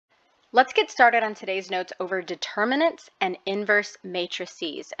Let's get started on today's notes over determinants and inverse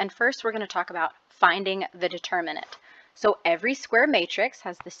matrices. And first, we're going to talk about finding the determinant. So every square matrix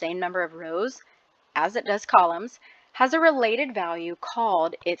has the same number of rows as it does columns, has a related value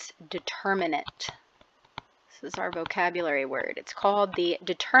called its determinant. This is our vocabulary word. It's called the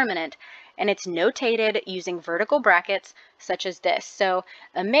determinant, and it's notated using vertical brackets such as this. So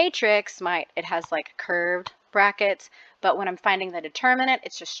a matrix it has like curved brackets, but when I'm finding the determinant,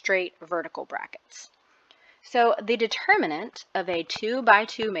 it's just straight vertical brackets. So the determinant of a 2 by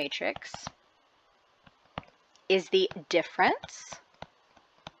 2 matrix is the difference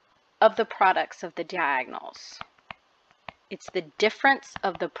of the products of the diagonals. It's the difference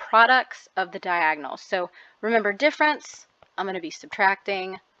of the products of the diagonals. So remember, difference, I'm going to be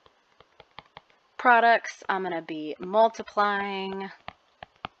subtracting. Products, I'm going to be multiplying.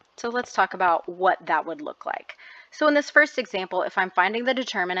 So let's talk about what that would look like. So in this first example, if I'm finding the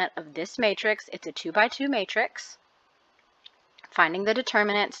determinant of this matrix, it's a 2 by 2 matrix. Finding the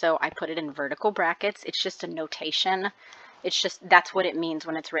determinant, so I put it in vertical brackets. It's just a notation. That's what it means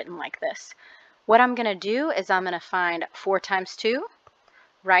when it's written like this. What I'm going to do is I'm going to find 4 times 2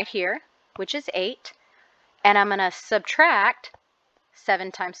 right here, which is 8. And I'm going to subtract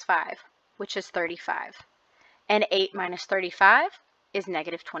 7 times 5, which is 35. And 8 minus 35 is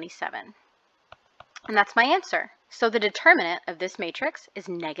negative 27. And that's my answer. So the determinant of this matrix is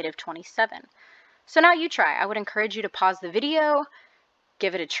negative 27. So now you try. I would encourage you to pause the video,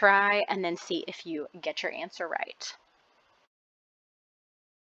 give it a try, and then see if you get your answer right.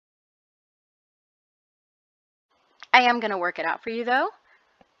 I am going to work it out for you though.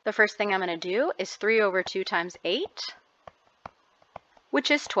 The first thing I'm going to do is 3 over 2 times 8,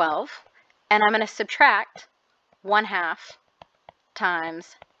 which is 12. And I'm going to subtract 1/2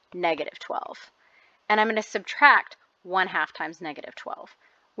 times negative 12. And I'm going to subtract 1/2 times negative 12,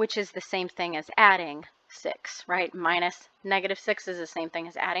 which is the same thing as adding 6, right? Minus negative 6 is the same thing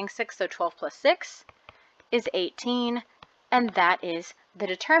as adding 6. So 12 plus 6 is 18, and that is the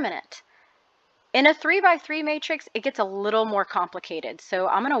determinant. In a 3 by 3 matrix, it gets a little more complicated. So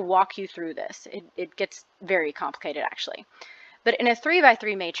I'm going to walk you through this. It gets very complicated, actually. But in a 3 by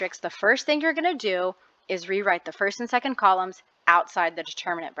 3 matrix, the first thing you're going to do is rewrite the first and second columns outside the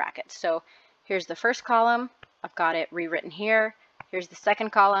determinant brackets. So here's the first column. I've got it rewritten here. Here's the second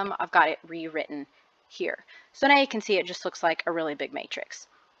column. I've got it rewritten here. So now you can see it just looks like a really big matrix.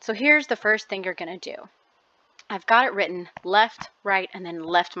 So here's the first thing you're going to do. I've got it written left, right, and then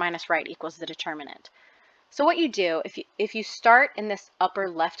left minus right equals the determinant. So what you do, if you start in this upper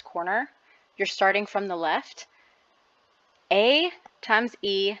left corner, you're starting from the left. A times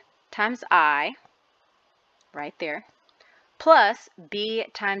E times I, right there, plus B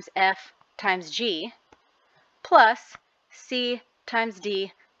times F times G, plus C times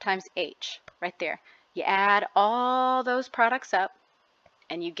D times H, right there. You add all those products up,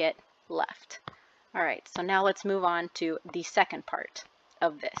 and you get left. All right, so now let's move on to the second part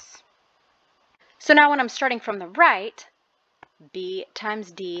of this. So now when I'm starting from the right, B times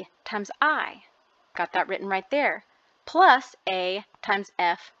D times I, got that written right there, plus A times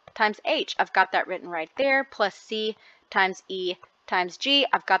F times H, I've got that written right there, plus C times E times G,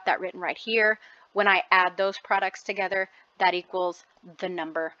 I've got that written right here. When I add those products together, that equals the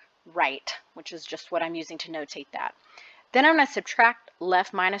number right, which is just what I'm using to notate that. Then I'm going to subtract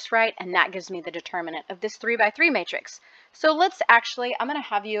left minus right, and that gives me the determinant of this 3 by 3 matrix. So let's actually, I'm going to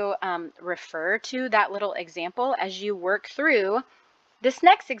have you refer to that little example as you work through this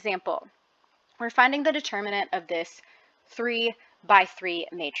next example. We're finding the determinant of this 3 by 3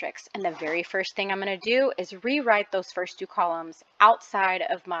 matrix. And the very first thing I'm going to do is rewrite those first 2 columns outside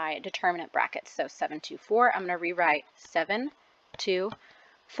of my determinant brackets. So 7, 2, 4, I'm going to rewrite 7, 2,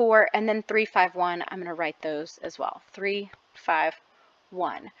 4, and then 3, 5, 1, I'm going to write those as well. 3, 5,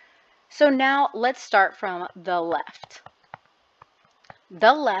 1. So now let's start from the left.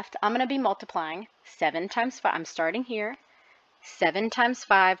 The left, I'm going to be multiplying 7 times 5. I'm starting here. 7 times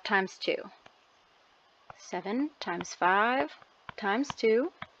 5 times 2. 7 times 5 times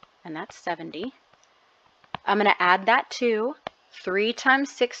 2, and that's 70. I'm going to add that to 3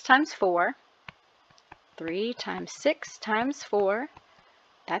 times 6 times 4. 3 times 6 times 4.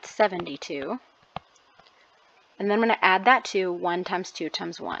 That's 72. And then I'm going to add that to 1 times 2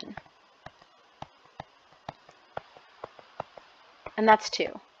 times 1. And that's 2.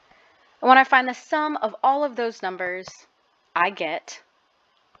 And when I find the sum of all of those numbers, I get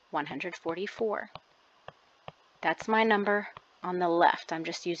 144. That's my number on the left. I'm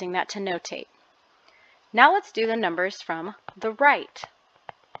just using that to notate. Now let's do the numbers from the right.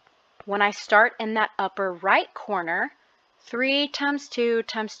 When I start in that upper right corner, 3 times 2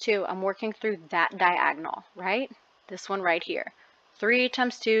 times 2. I'm working through that diagonal, right? This one right here. 3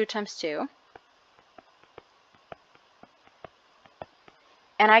 times 2 times 2.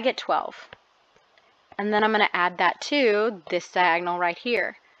 And I get 12. And then I'm going to add that to this diagonal right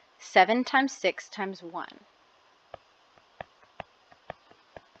here. 7 times 6 times 1.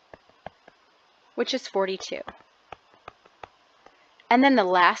 Which is 42. And then the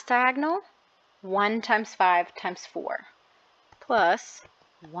last diagonal, 1 times 5 times 4. Plus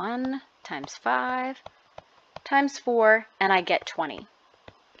 1 times 5 times 4, and I get 20.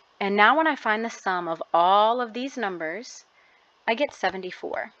 And now when I find the sum of all of these numbers, I get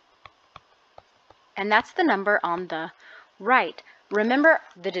 74. And that's the number on the right. Remember,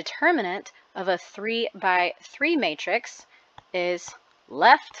 the determinant of a 3 by 3 matrix is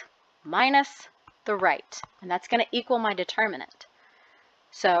left minus the right. And that's going to equal my determinant.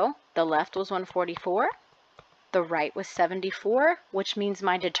 So the left was 144. The right was 74, which means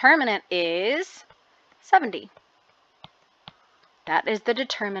my determinant is 70. That is the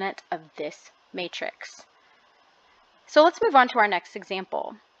determinant of this matrix. So let's move on to our next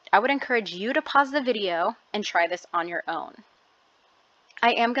example. I would encourage you to pause the video and try this on your own.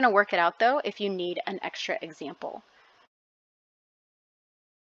 I am going to work it out though if you need an extra example.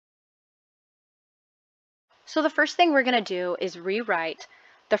 So the first thing we're going to do is rewrite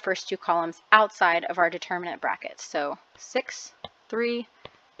the first two columns outside of our determinant brackets. So 6, 3,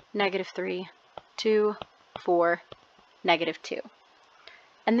 -3, 2, 4, -2.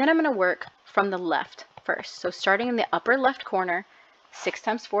 And then I'm going to work from the left first. So starting in the upper left corner, 6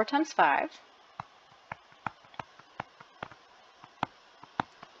 times 4 times 5,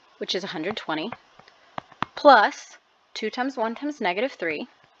 which is 120, plus 2 times 1 times -3,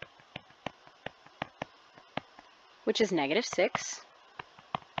 which is -6,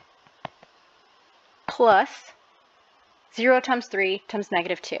 plus 0 times 3 times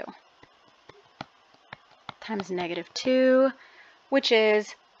 -2, times -2, which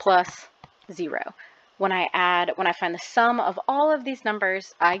is plus 0. When I find the sum of all of these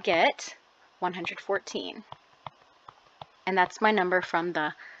numbers, I get 114. And that's my number from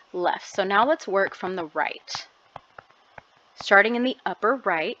the left. So now let's work from the right. Starting in the upper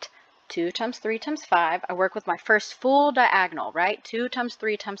right, 2 times 3 times 5, I work with my first full diagonal, right? 2 times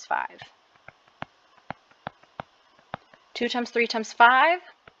 3 times 5. 2 times 3 times 5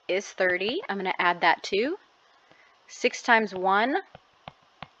 is 30. I'm going to add that to 6 times 1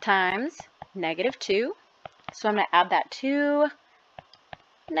 times -2. So I'm going to add that to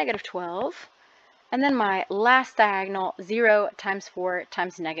 -12. And then my last diagonal, 0 times 4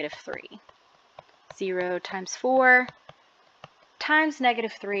 times -3. 0 times 4 times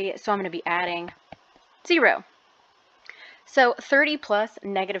 -3. So I'm going to be adding 0. So 30 plus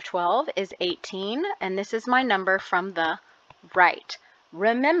 -12 is 18. And this is my number from the right.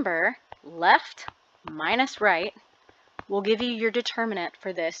 Remember, left minus right will give you your determinant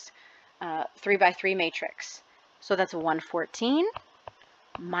for this 3 by 3 matrix. So that's 114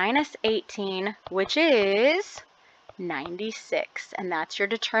 minus 18, which is 96. And that's your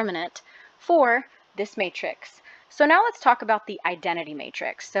determinant for this matrix. So now let's talk about the identity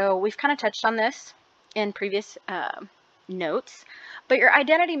matrix. So we've kind of touched on this in previous notes, but your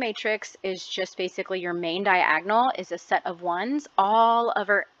identity matrix is just basically your main diagonal is a set of ones. All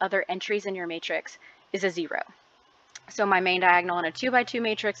other entries in your matrix is a 0. So my main diagonal in a 2 by 2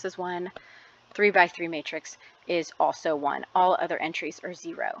 matrix is 1. 3 by 3 matrix is also 1. All other entries are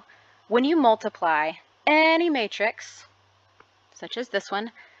 0. When you multiply any matrix, such as this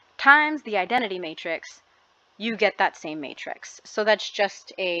one, times the identity matrix, you get that same matrix. So that's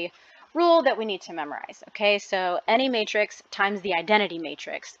just a rule that we need to memorize, okay? So any matrix times the identity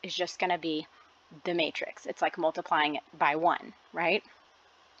matrix is just going to be the matrix. It's like multiplying it by 1, right?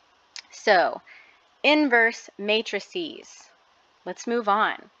 So inverse matrices. Let's move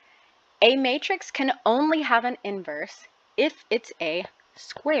on. A matrix can only have an inverse if it's a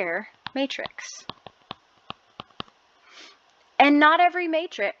square matrix. And not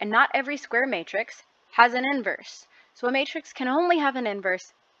every square matrix has an inverse. So a matrix can only have an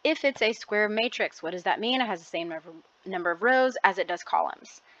inverse if it's a square matrix. What does that mean? It has the same number of rows as it does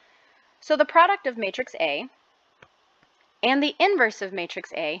columns. So the product of matrix A and the inverse of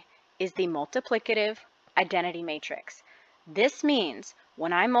matrix A is the multiplicative identity matrix. This means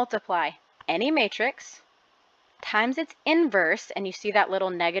when I multiply any matrix times its inverse, and you see that little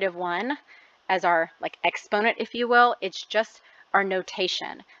 -1 as our exponent, if you will, it's just our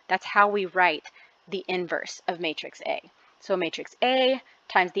notation. That's how we write the inverse of matrix A. So matrix A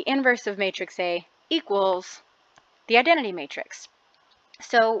times the inverse of matrix A equals the identity matrix.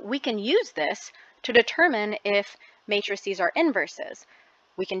 So we can use this to determine if matrices are inverses?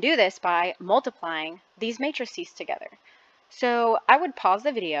 We can do this by multiplying these matrices together. So I would pause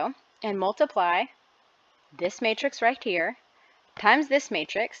the video and multiply this matrix right here times this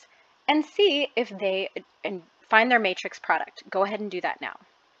matrix and see if they find their matrix product. Go ahead and do that now.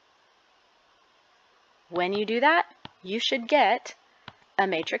 When you do that, you should get a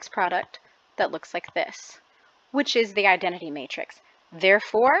matrix product that looks like this, which is the identity matrix.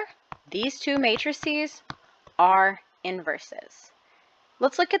 Therefore, these two matrices are inverses.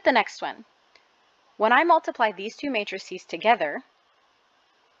 Let's look at the next one. When I multiply these two matrices together,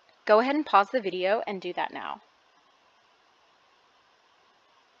 go ahead and pause the video and do that now.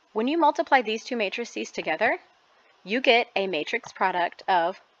 When you multiply these two matrices together, you get a matrix product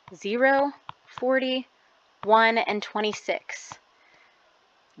of 0, 40, 1, and 26.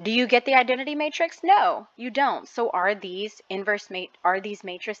 Do you get the identity matrix? No, you don't. So are these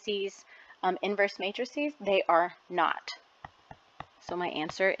matrices inverse matrices? They are not. So my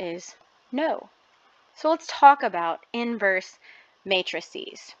answer is no. So let's talk about inverse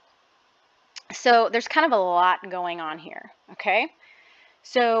matrices. So there's kind of a lot going on here, okay?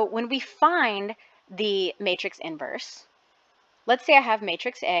 So when we find the matrix inverse, let's say I have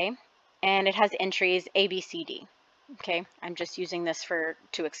matrix A and it has entries A, B, C, D. Okay, I'm just using this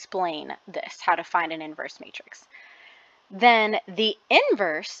to explain this, how to find an inverse matrix. Then the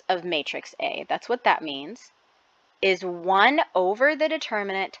inverse of matrix A, that's what that means, is 1 over the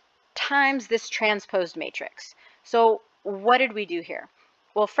determinant times this transposed matrix. So what did we do here?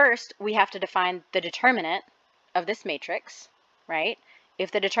 Well, first we have to define the determinant of this matrix, right?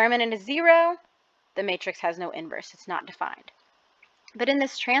 If the determinant is 0, the matrix has no inverse. It's not defined. But in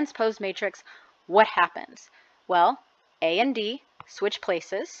this transposed matrix, what happens? Well, A and D switch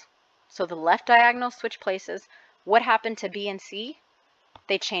places. So the left diagonal switch places. What happened to B and C?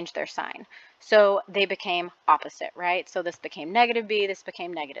 They changed their sign. So they became opposite, right? So this became negative B, this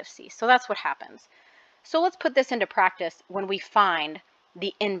became negative C. So that's what happens. So let's put this into practice when we find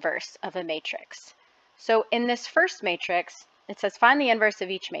the inverse of a matrix. So in this first matrix, it says find the inverse of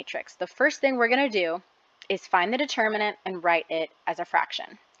each matrix. The first thing we're going to do is find the determinant and write it as a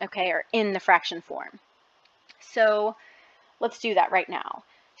fraction, okay, or in the fraction form. So let's do that right now.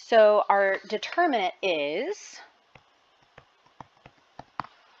 So our determinant is,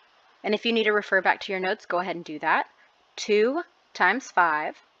 and if you need to refer back to your notes, go ahead and do that, 2 times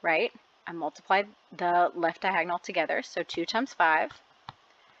 5, right? I multiplied the left diagonal together, so 2 times 5.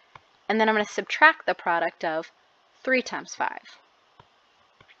 And then I'm going to subtract the product of 3 times 5.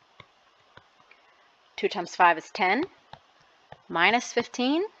 2 times 5 is 10, minus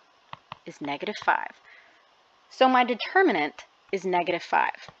 15 is negative 5. So my determinant is negative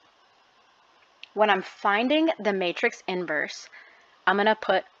 5. When I'm finding the matrix inverse, I'm going to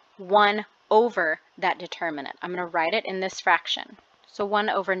put 1 over that determinant. I'm going to write it in this fraction. So 1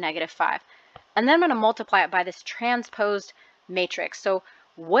 over negative 5. And then I'm going to multiply it by this transposed matrix. So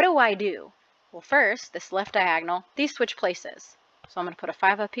what do? Well, first, this left diagonal, these switch places. So I'm going to put a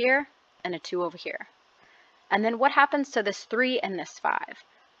 5 up here and a 2 over here. And then what happens to this 3 and this 5?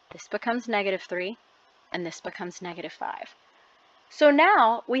 This becomes negative 3 and this becomes negative 5. So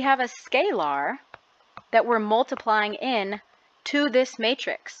now we have a scalar that we're multiplying in to this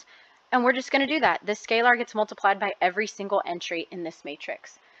matrix. And we're just going to do that. This scalar gets multiplied by every single entry in this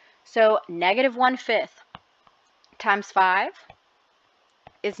matrix. So negative 1/5 times 5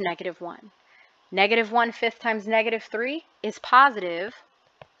 is negative 1. Negative 1/5 times negative 3 is positive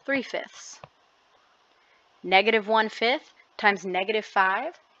 3/5. Negative 1/5 times negative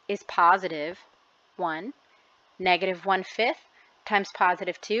 5 is positive 1. Negative 1/5 times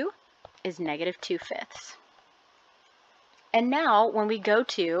positive 2 is negative 2/5. And now when we go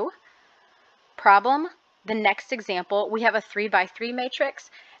to problem, the next example, we have a 3 by 3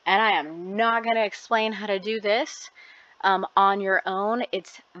 matrix, and I am not going to explain how to do this on your own.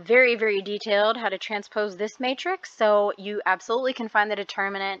 It's very, very detailed how to transpose this matrix, so you absolutely can find the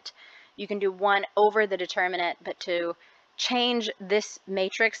determinant. You can do 1 over the determinant, but to change this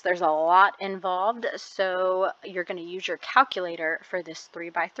matrix, there's a lot involved, so you're going to use your calculator for this 3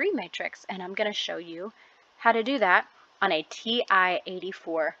 by 3 matrix, and I'm going to show you how to do that on a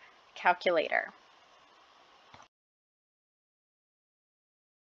TI-84 calculator.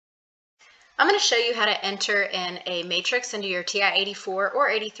 I'm going to show you how to enter in a matrix into your TI-84 or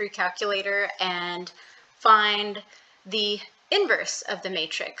 83 calculator and find the inverse of the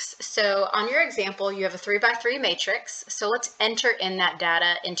matrix. So on your example, you have a 3 by 3 matrix. So let's enter in that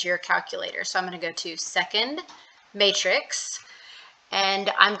data into your calculator. So I'm going to go to second matrix,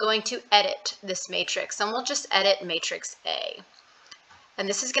 and I'm going to edit this matrix, and we'll just edit matrix A. And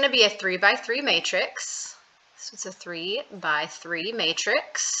this is going to be a 3 by 3 matrix. So it's a 3 by 3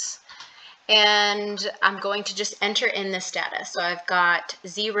 matrix. And I'm going to just enter in this data. So I've got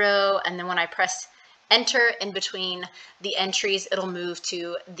 0, and then when I press enter in between the entries, it'll move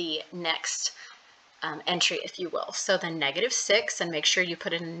to the next entry, if you will. So then -6, and make sure you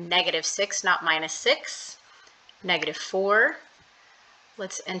put in -6, not -6. -4.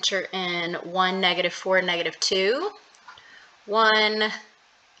 Let's enter in 1, -4, -2. 1,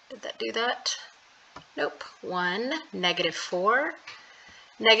 did that do that? Nope. 1, -4,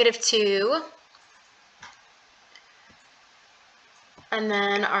 -2. And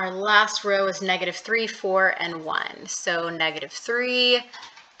then our last row is -3, 4, and 1. So -3,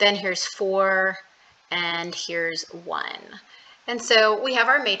 then here's 4, and here's 1. And so we have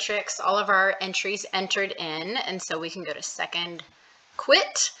our matrix, all of our entries entered in, and so we can go to second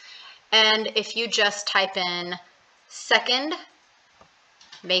quit. And if you just type in second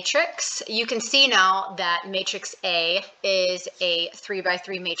matrix, you can see now that matrix A is a 3 by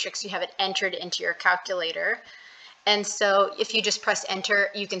 3 matrix. You have it entered into your calculator. And so if you just press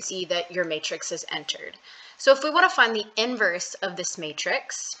enter, you can see that your matrix is entered. So if we want to find the inverse of this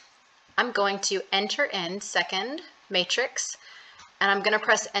matrix, I'm going to enter in second matrix, and I'm going to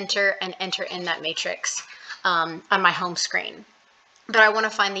press enter and enter in that matrix on my home screen. But I want to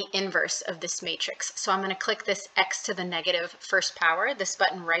find the inverse of this matrix. So I'm going to click this x to the negative first power, this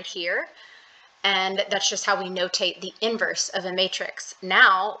button right here. And that's just how we notate the inverse of a matrix.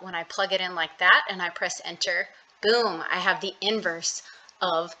 Now, when I plug it in like that and I press enter, boom, I have the inverse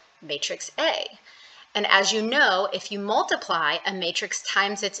of matrix A. And as you know, if you multiply a matrix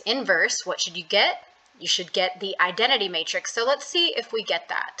times its inverse, what should you get? You should get the identity matrix. So let's see if we get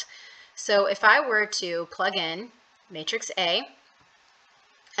that. So if I were to plug in matrix A,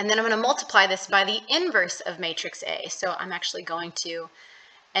 and then I'm going to multiply this by the inverse of matrix A. So I'm actually going to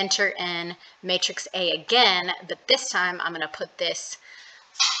enter in matrix A again, but this time I'm going to put this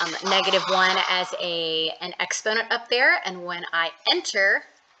 -1 as an exponent up there. And when I enter,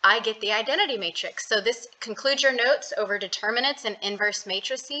 I get the identity matrix. So this concludes your notes over determinants and inverse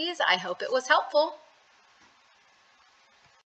matrices. I hope it was helpful.